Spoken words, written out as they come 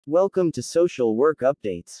Welcome to Social Work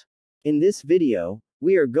Updates. In this video,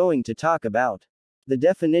 we are going to talk about the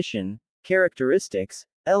definition, characteristics,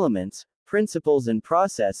 elements, principles and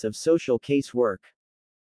process of social casework.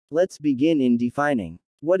 Let's begin in defining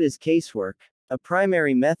what is casework. A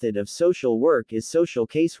primary method of social work is social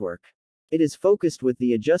casework. It is focused with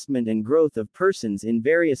the adjustment and growth of persons in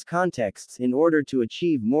various contexts in order to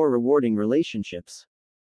achieve more rewarding relationships.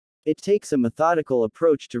 It takes a methodical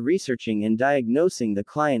approach to researching and diagnosing the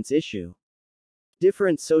client's issue.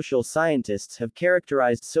 Different social scientists have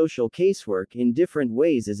characterized social casework in different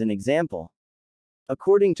ways. As an example,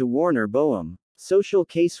 according to Warner Boehm, social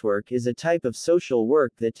casework is a type of social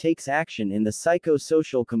work that takes action in the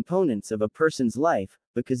psychosocial components of a person's life,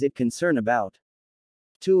 because it concern about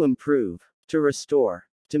to improve, to restore,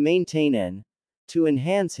 to maintain and to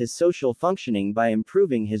enhance his social functioning by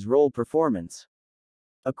improving his role performance.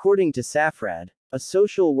 According to Safrad, a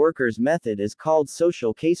social worker's method is called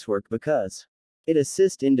social casework because it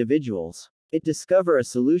assists individuals. It discover a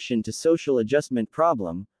solution to social adjustment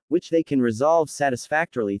problem, which they can resolve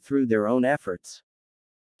satisfactorily through their own efforts.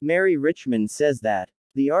 Mary Richmond says that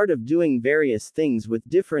the art of doing various things with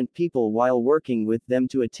different people while working with them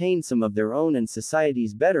to attain some of their own and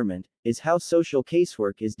society's betterment is how social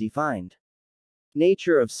casework is defined.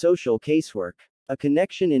 Nature of social casework. A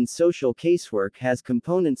connection in social casework has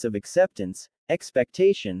components of acceptance,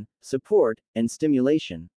 expectation, support, and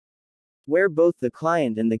stimulation, where both the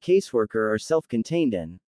client and the caseworker are self-contained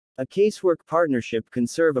in. A casework partnership can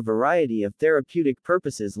serve a variety of therapeutic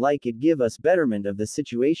purposes, like it give us betterment of the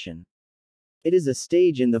situation. It is a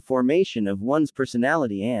stage in the formation of one's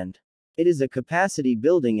personality and it is a capacity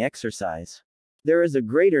building exercise. There is a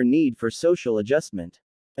greater need for social adjustment,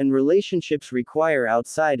 and relationships require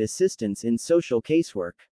outside assistance in social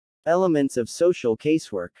casework. Elements of social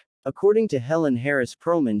casework. According to Helen Harris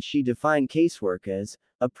Perlman, she defined casework as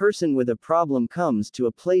a person with a problem comes to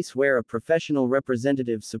a place where a professional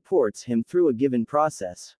representative supports him through a given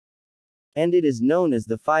process. And it is known as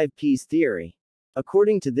the 5 Ps theory.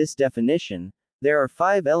 According to this definition, there are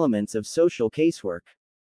 5 elements of social casework.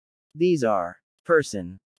 These are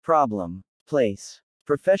person, problem, place,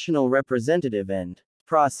 professional representative, and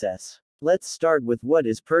process. Let's start with what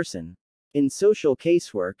is person. In social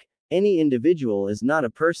casework, any individual is not a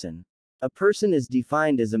person. A person is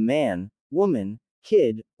defined as a man, woman,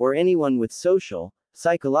 kid, or anyone with social,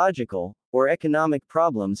 psychological, or economic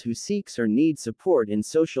problems who seeks or needs support in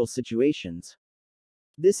social situations.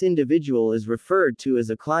 This individual is referred to as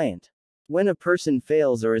a client. When a person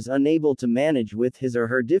fails or is unable to manage with his or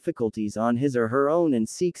her difficulties on his or her own and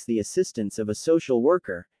seeks the assistance of a social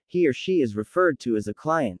worker, he or she is referred to as a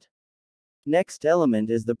client. Next element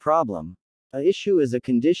is the problem. A issue is a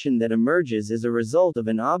condition that emerges as a result of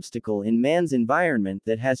an obstacle in man's environment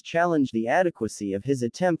that has challenged the adequacy of his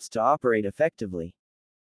attempts to operate effectively.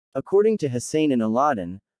 According to Hussein and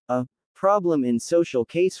Aladdin, a problem in social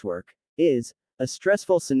casework is a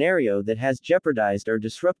stressful scenario that has jeopardized or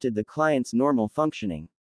disrupted the client's normal functioning.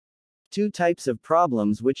 2 types of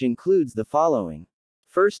problems, which includes the following.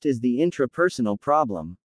 First is the intrapersonal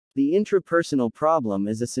problem. The intrapersonal problem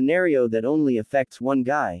is a scenario that only affects one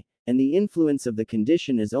guy, and the influence of the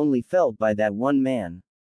condition is only felt by that one man.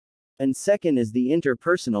 And second is the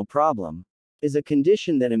interpersonal problem. Is a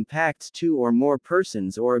condition that impacts 2 or more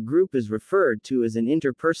persons or a group is referred to as an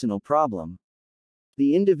interpersonal problem.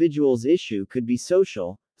 The individual's issue could be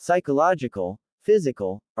social, psychological,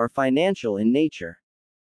 physical, or financial in nature.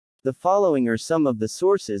 The following are some of the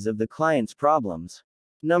sources of the client's problems.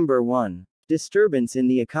 Number 1. Disturbance in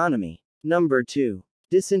the economy. Number 2.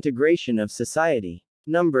 Disintegration of society.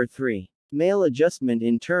 Number 3. Maladjustment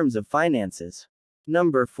in terms of finances.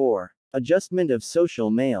 Number 4. Adjustment of social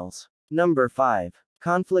males. Number 5.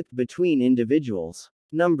 Conflict between individuals.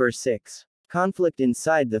 Number 6. Conflict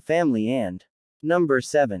inside the family. And Number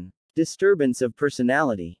 7. Disturbance of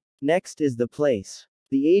personality. Next is the place.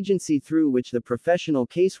 The agency through which the professional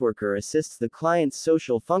caseworker assists the client's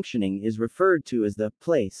social functioning is referred to as the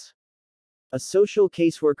place. A social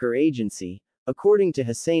caseworker agency, according to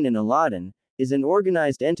Hussein and Aladdin, is an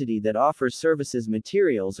organized entity that offers services,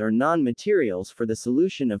 materials or non-materials for the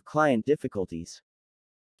solution of client difficulties.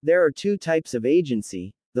 There are 2 types of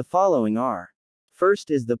agency. The following are.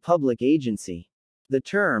 First is the public agency. The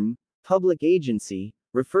term public agency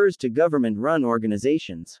refers to government-run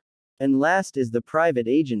organizations. And last is the private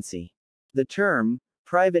agency. The term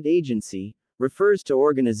private agency refers to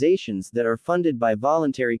organizations that are funded by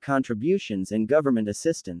voluntary contributions and government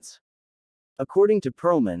assistance. According to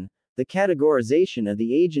Perlman, the categorization of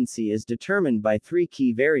the agency is determined by 3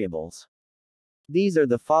 key variables. These are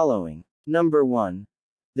the following. Number 1.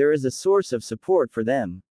 There is a source of support for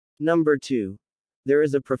them. Number 2. There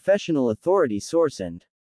is a professional authority source and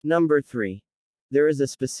Number 3. There is a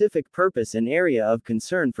specific purpose and area of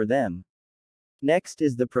concern for them. Next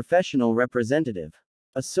is the professional representative.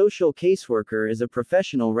 A social caseworker is a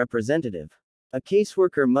professional representative. A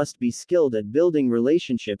caseworker must be skilled at building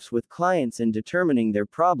relationships with clients and determining their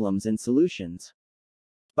problems and solutions.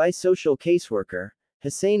 By social caseworker,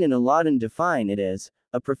 Hussein and Aladdin define it as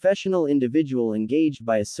a professional individual engaged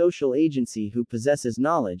by a social agency who possesses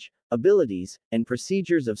knowledge, abilities, and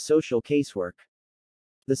procedures of social casework.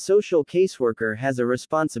 The social caseworker has a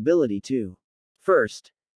responsibility to: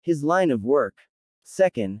 first, his line of work;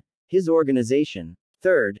 second, his organization;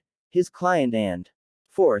 third, his client; and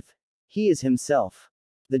fourth, he is himself.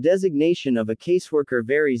 The designation of a caseworker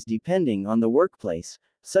varies depending on the workplace,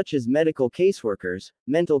 such as medical caseworkers,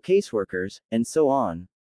 mental caseworkers, and so on.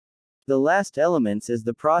 The last elements is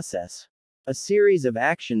the process. A series of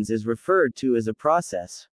actions is referred to as a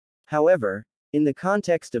process. However, in the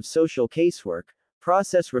context of social casework,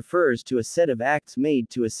 process refers to a set of acts made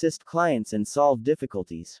to assist clients and solve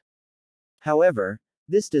difficulties. However,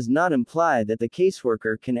 this does not imply that the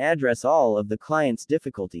caseworker can address all of the client's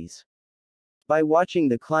difficulties. By watching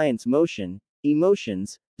the client's motion,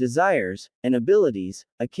 emotions, desires, and abilities,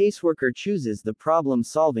 a caseworker chooses the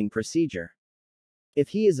problem-solving procedure. If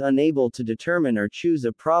he is unable to determine or choose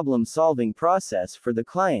a problem-solving process for the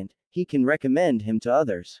client, he can recommend him to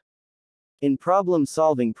others. In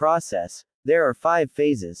problem-solving process, there are 5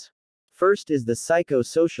 phases. First is the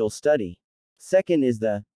psychosocial study. Second is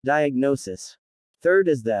the diagnosis. Third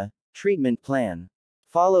is the treatment plan.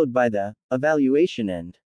 Followed by the evaluation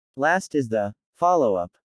and last is the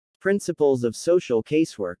follow-up. Principles of social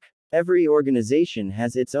casework. Every organization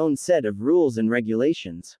has its own set of rules and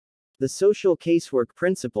regulations. The social casework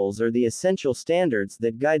principles are the essential standards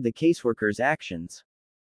that guide the caseworker's actions.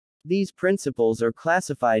 These principles are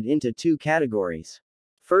classified into 2 categories.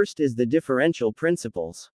 First is the differential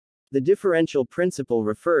principles. The differential principle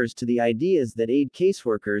refers to the ideas that aid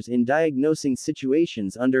caseworkers in diagnosing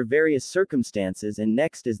situations under various circumstances, and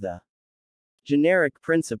next is the generic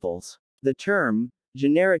principles. The term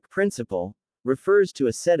generic principle refers to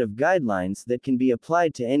a set of guidelines that can be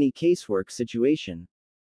applied to any casework situation.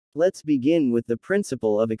 Let's begin with the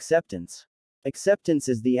principle of acceptance. Acceptance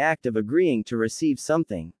is the act of agreeing to receive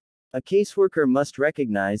something. A caseworker must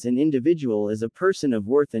recognize an individual as a person of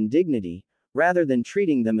worth and dignity, rather than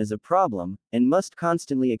treating them as a problem, and must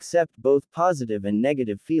constantly accept both positive and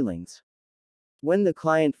negative feelings. When the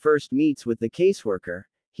client first meets with the caseworker,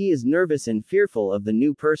 he is nervous and fearful of the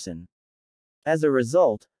new person. As a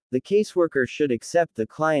result, the caseworker should accept the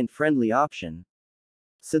client-friendly option,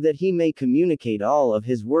 so that he may communicate all of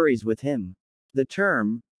his worries with him. The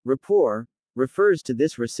term rapport refers to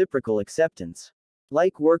this reciprocal acceptance.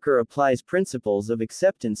 Like worker applies principles of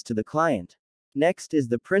acceptance to the client. Next is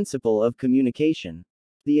the principle of communication.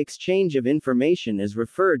 The exchange of information is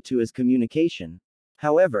referred to as communication.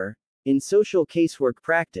 However, in social casework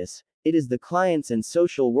practice, it is the client's and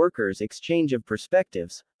social workers' exchange of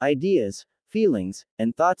perspectives, ideas, feelings,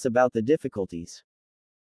 and thoughts about the difficulties.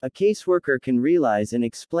 A caseworker can realize and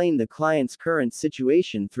explain the client's current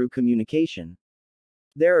situation through communication.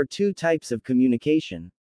 There are 2 types of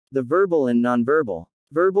communication: the verbal and nonverbal.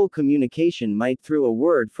 Verbal communication might through a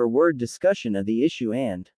word-for-word discussion of the issue,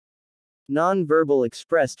 and nonverbal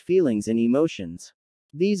expressed feelings and emotions.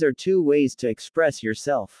 These are 2 ways to express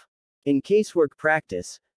yourself. In casework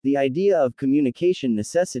practice, the idea of communication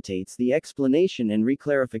necessitates the explanation and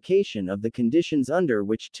reclarification of the conditions under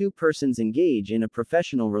which 2 persons engage in a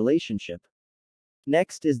professional relationship.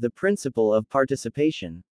 Next is the principle of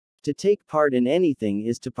participation. To take part in anything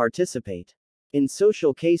is to participate. In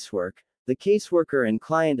social casework, the caseworker and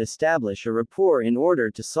client establish a rapport in order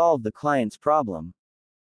to solve the client's problem.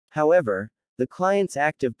 However, the client's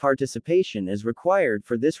active participation is required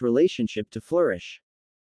for this relationship to flourish.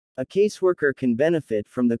 A caseworker can benefit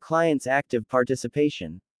from the client's active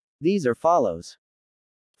participation. These are follows.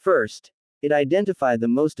 First, it identify the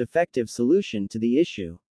most effective solution to the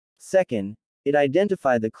issue. Second, it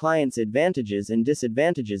identify the client's advantages and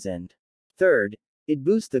disadvantages, and third, it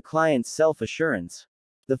boosts the client's self-assurance.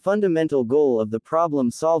 The fundamental goal of the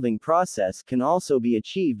problem-solving process can also be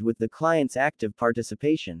achieved with the client's active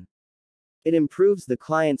participation. It improves the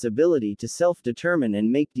client's ability to self-determine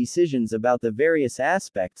and make decisions about the various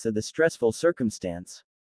aspects of the stressful circumstance.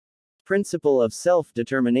 Principle of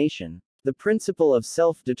self-determination. The principle of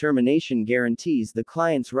self-determination guarantees the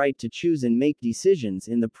client's right to choose and make decisions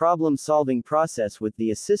in the problem-solving process with the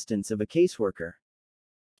assistance of a caseworker.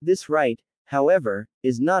 This right, however,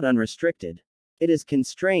 is not unrestricted. It is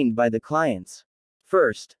constrained by the client's: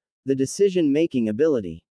 first, the decision-making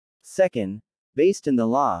ability. Second, based in the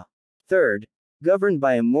law. Third, governed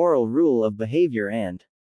by a moral rule of behavior, and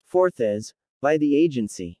fourth is, by the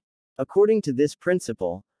agency. According to this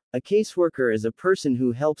principle, a caseworker is a person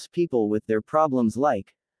who helps people with their problems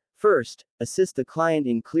like, first, assist the client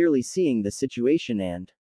in clearly seeing the situation,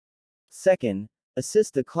 and second,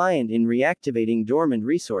 assist the client in reactivating dormant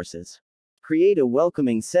resources. Create a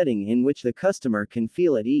welcoming setting in which the customer can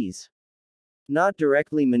feel at ease. Not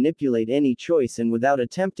directly manipulate any choice and without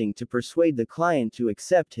attempting to persuade the client to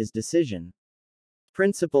accept his decision.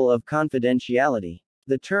 Principle of confidentiality.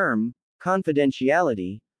 The term,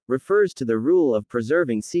 confidentiality, refers to the rule of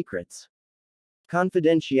preserving secrets.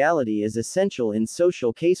 Confidentiality is essential in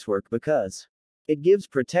social casework because it gives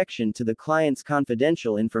protection to the client's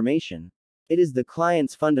confidential information. It is the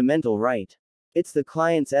client's fundamental right. It's the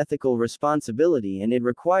client's ethical responsibility, and it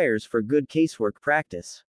requires for good casework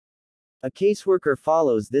practice. A caseworker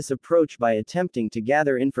follows this approach by attempting to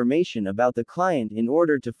gather information about the client in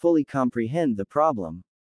order to fully comprehend the problem.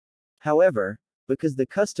 However, because the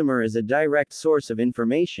customer is a direct source of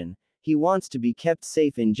information, he wants to be kept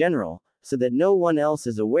safe in general, so that no one else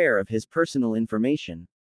is aware of his personal information.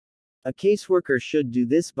 A caseworker should do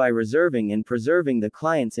this by reserving and preserving the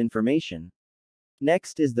client's information.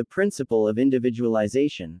 Next is the principle of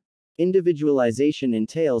individualization. Individualization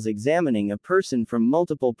entails examining a person from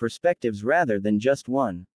multiple perspectives rather than just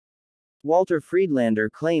one. Walter Friedlander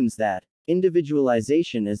claims that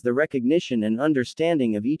individualization is the recognition and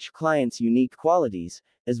understanding of each client's unique qualities,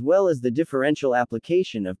 as well as the differential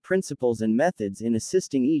application of principles and methods in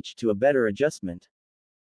assisting each to a better adjustment.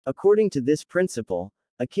 According to this principle,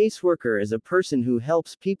 a caseworker is a person who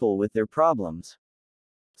helps people with their problems.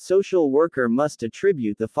 Social worker must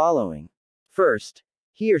attribute the following. First,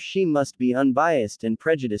 he or she must be unbiased and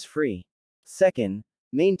prejudice-free. Second,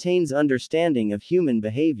 maintains understanding of human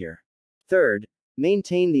behavior. Third,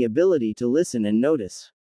 maintain the ability to listen and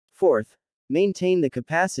notice. Fourth, maintain the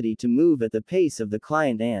capacity to move at the pace of the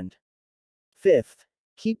client, and fifth,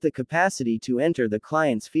 keep the capacity to enter the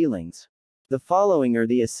client's feelings. The following are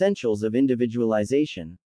the essentials of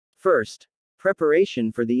individualization. First,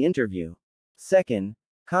 preparation for the interview. Second,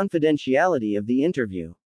 confidentiality of the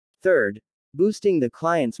interview. Third, boosting the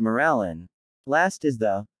client's morale, and last is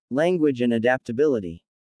the language and adaptability.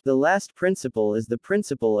 The last principle is the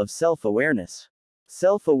principle of self-awareness.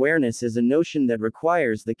 Self-awareness is a notion that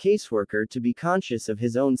requires the caseworker to be conscious of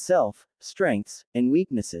his own self, strengths, and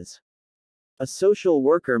weaknesses. A social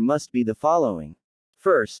worker must be the following.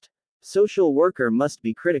 First, social worker must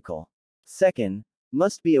be critical. Second,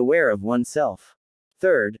 must be aware of oneself.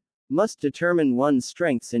 Third, must determine one's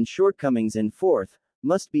strengths and shortcomings, and fourth,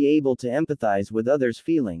 must be able to empathize with others'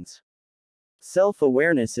 feelings.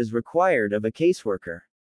 Self-awareness is required of a caseworker.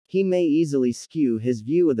 He may easily skew his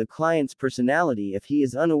view of the client's personality if he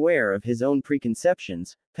is unaware of his own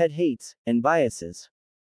preconceptions, pet hates, and biases.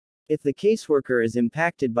 If the caseworker is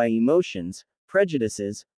impacted by emotions,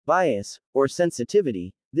 prejudices, bias, or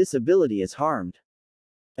sensitivity, this ability is harmed.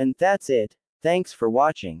 And that's it. Thanks for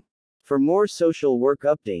watching. For more social work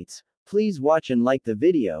updates, please watch and like the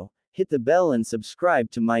video, hit the bell and subscribe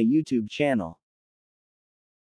to my YouTube channel.